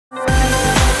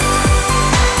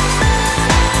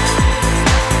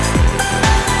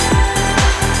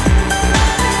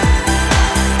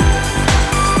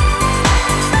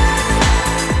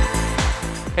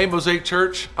Hey Mosaic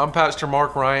Church, I'm Pastor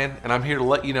Mark Ryan, and I'm here to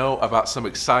let you know about some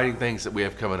exciting things that we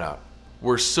have coming up.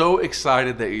 We're so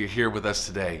excited that you're here with us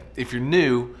today. If you're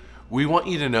new, we want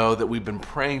you to know that we've been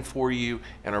praying for you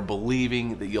and are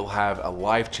believing that you'll have a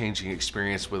life-changing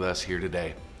experience with us here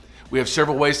today. We have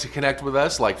several ways to connect with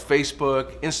us, like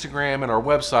Facebook, Instagram, and our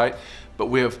website, but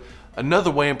we have another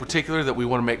way in particular that we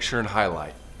want to make sure and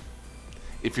highlight.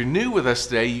 If you're new with us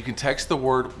today, you can text the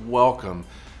word WELCOME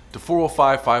to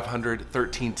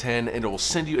 405-500-1310 and it will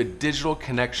send you a digital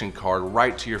connection card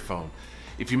right to your phone.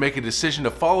 If you make a decision to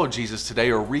follow Jesus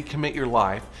today or recommit your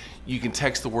life, you can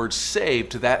text the word SAVE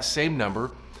to that same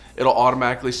number. It'll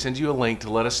automatically send you a link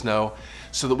to let us know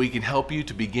so that we can help you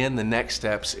to begin the next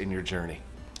steps in your journey.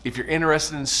 If you're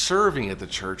interested in serving at the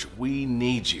church, we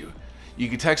need you. You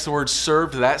can text the word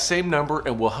SERVE to that same number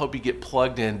and we'll help you get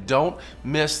plugged in. Don't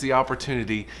miss the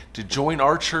opportunity to join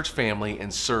our church family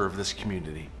and serve this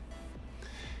community.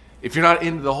 If you're not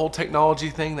into the whole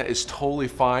technology thing, that is totally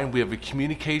fine. We have a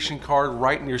communication card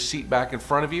right in your seat back in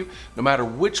front of you. No matter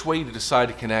which way you decide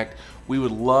to connect, we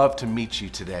would love to meet you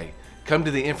today. Come to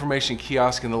the information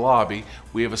kiosk in the lobby.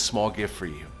 We have a small gift for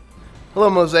you. Hello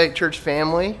Mosaic Church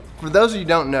family. For those of you who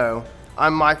don't know,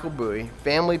 I'm Michael Bowie,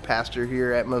 family pastor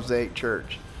here at Mosaic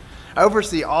Church. I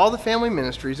oversee all the family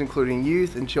ministries, including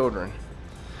youth and children.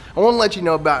 I want to let you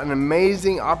know about an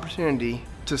amazing opportunity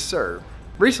to serve.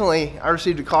 Recently, I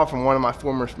received a call from one of my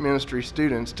former ministry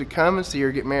students to come and see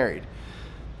her get married.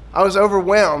 I was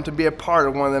overwhelmed to be a part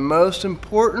of one of the most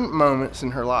important moments in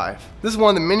her life. This is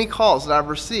one of the many calls that I've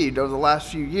received over the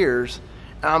last few years,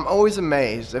 and I'm always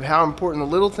amazed at how important the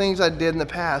little things I did in the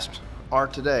past are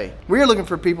today. We are looking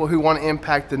for people who want to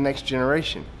impact the next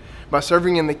generation by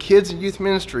serving in the kids and youth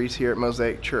ministries here at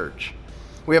Mosaic Church.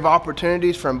 We have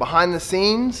opportunities from behind the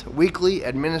scenes, weekly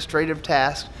administrative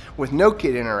tasks with no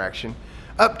kid interaction,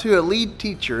 up to a lead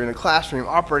teacher in a classroom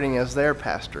operating as their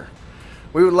pastor.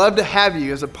 We would love to have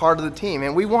you as a part of the team,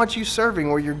 and we want you serving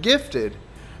where you're gifted,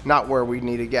 not where we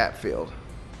need a gap filled.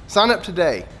 Sign up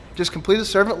today. Just complete a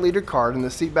servant leader card in the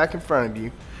seat back in front of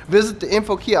you. Visit the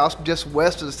info kiosk just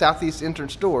west of the Southeast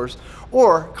entrance doors,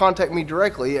 or contact me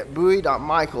directly at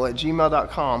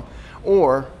bowie.michael@gmail.com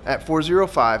or at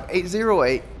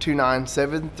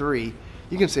 405-808-2973.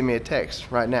 You can send me a text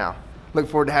right now. Look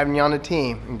forward to having you on the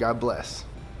team, and God bless.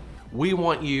 We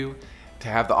want you to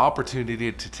have the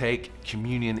opportunity to take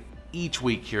communion each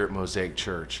week here at Mosaic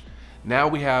Church. Now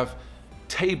we have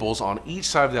tables on each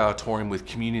side of the auditorium with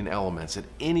communion elements. At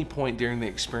any point during the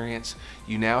experience,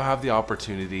 you now have the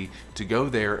opportunity to go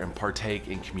there and partake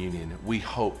in communion. We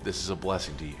hope this is a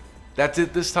blessing to you. That's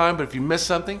it this time, but if you missed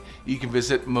something, you can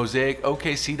visit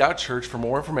mosaicokc.church for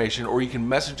more information, or you can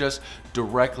message us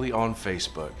directly on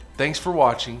Facebook. Thanks for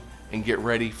watching, and get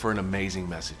ready for an amazing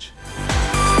message.